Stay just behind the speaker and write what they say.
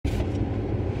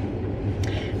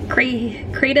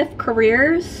Creative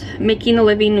Careers, Making a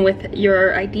Living with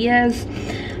Your Ideas,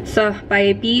 so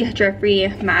by B. Jeffrey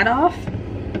Madoff.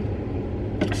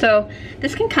 So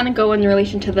this can kind of go in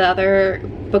relation to the other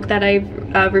book that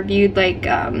I've reviewed, like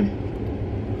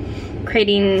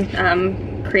creating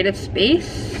creative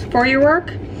space for your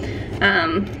work.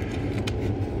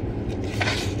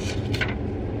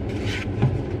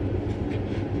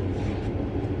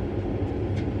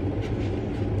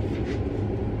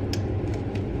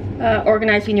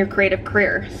 Organizing your creative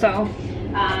career. So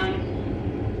I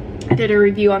did a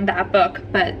review on that book,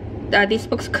 but these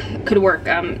books could work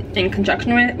in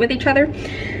conjunction with each other.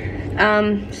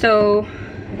 So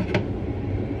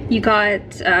you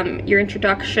got your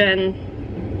introduction,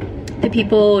 the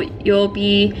people you'll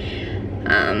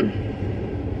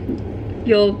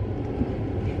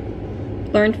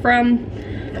learn from,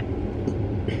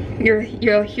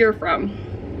 you'll hear from.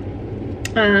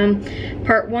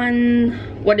 Part 1,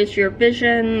 what is your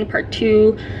vision? Part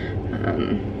 2,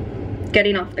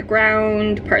 getting off the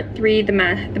ground. Part 3, the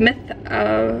myth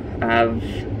of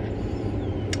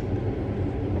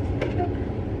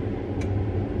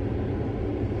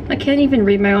I can't even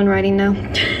read my own writing now.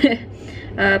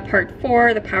 Part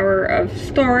 4, the power of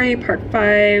story. Part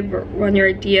 5, run your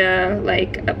idea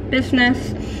like a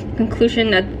business.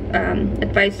 Conclusion,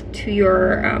 advice to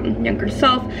your younger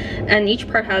self. And each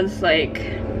part has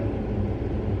like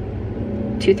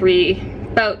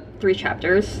about 3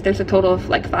 chapters. There's a total of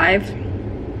like 5.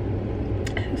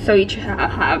 So each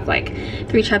have like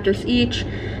 3 chapters each.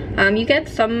 You get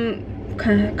some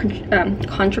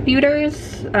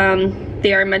contributors.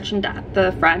 They are mentioned at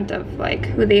the front of like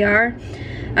who they are.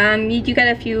 You do get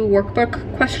a few workbook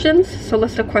questions, so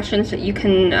list of questions that you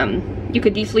can you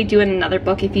could easily do in another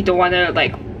book if you don't want to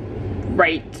like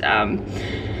write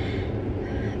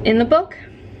in the book.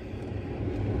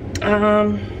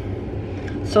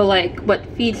 So like what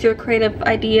feeds your creative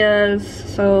ideas,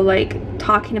 so like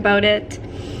talking about it.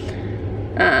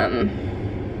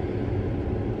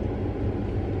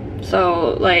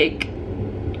 So like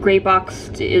gray box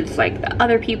is like the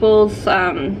other people's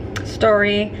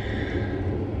story,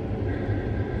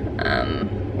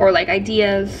 or like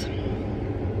ideas.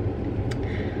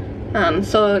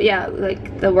 So yeah,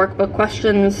 like the workbook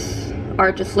questions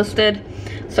are just listed.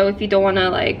 So if you don't want to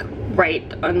like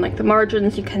write on like the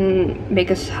margins, you can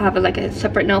make us have like a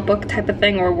separate notebook type of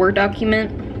thing, or a Word document.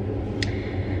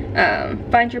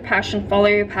 Find your passion, follow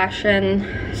your passion.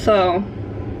 So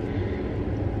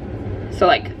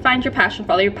like, find your passion,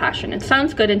 follow your passion. It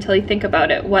sounds good until you think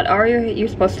about it. What are you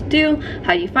supposed to do?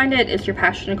 How do you find it? Is your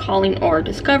passion a calling or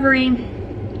discovery?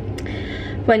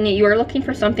 When you are looking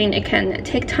for something, it can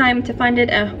take time to find it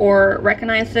or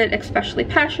recognize it, especially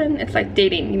passion. It's like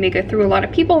dating. You may go through a lot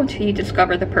of people until you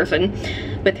discover the person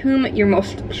with whom you're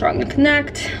most strongly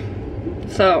connect.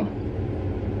 So,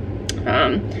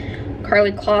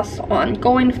 Karlie Kloss on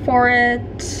Going For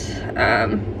It.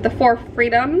 The 4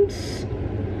 Freedoms.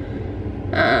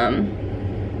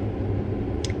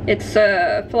 It's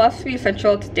a philosophy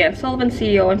essential to Dan Sullivan,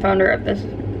 CEO and founder of the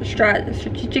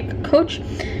Strategic Coach,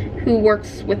 who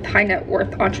works with high net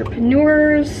worth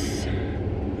entrepreneurs.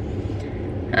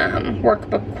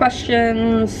 Workbook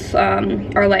questions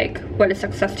are like, what is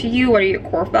success to you? What are your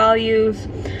core values?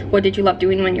 What did you love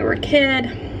doing when you were a kid?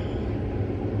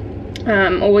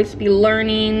 Always be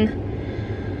learning.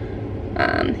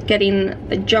 Getting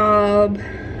the job.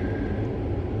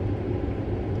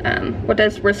 What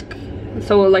does risk,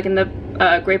 so like in the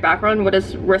gray background, what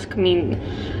does risk mean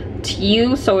to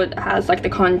you? So it has like the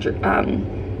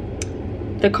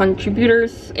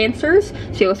contributors answers,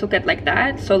 so you also get like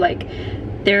that. So like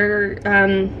they're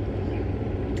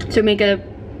to make a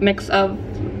mix of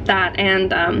that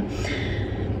and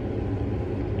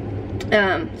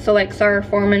so like Sarah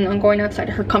Foreman on going outside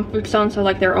her comfort zone, so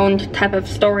like their own type of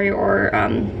story or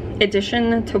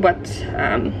addition to what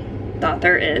the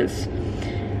author is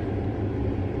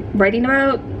writing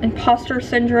about. Imposter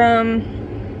syndrome.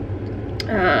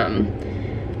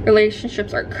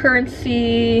 Relationships are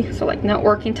currency, so like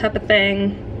networking type of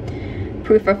thing.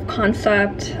 Proof of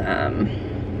concept.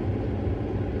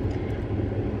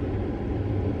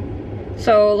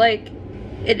 So like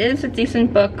it is a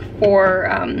decent book for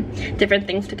different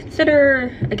things to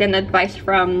consider. Again, advice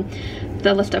from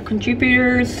the list of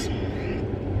contributors.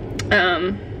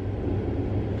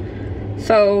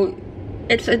 So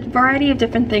it's a variety of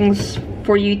different things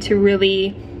for you to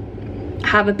really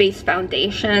have a base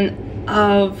foundation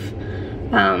of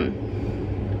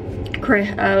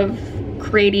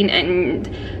creating and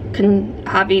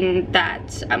having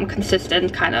that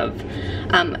consistent kind of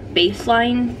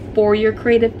baseline for your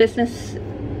creative business,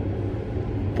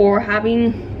 for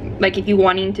having like if you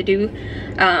wanting to do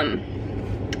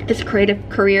this creative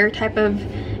career type of,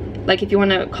 like if you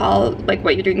want to call like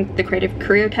what you're doing the creative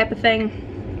career type of thing.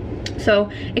 So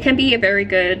it can be a very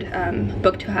good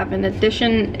book to have in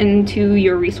addition into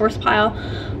your resource pile,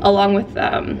 along with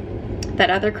that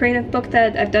other creative book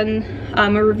that I've done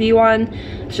a review on.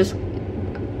 It's just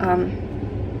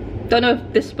don't know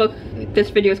if this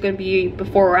video is going to be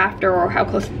before or after, or how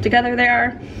close together they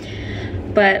are,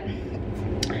 but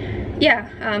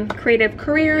yeah, creative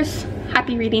careers,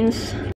 happy readings.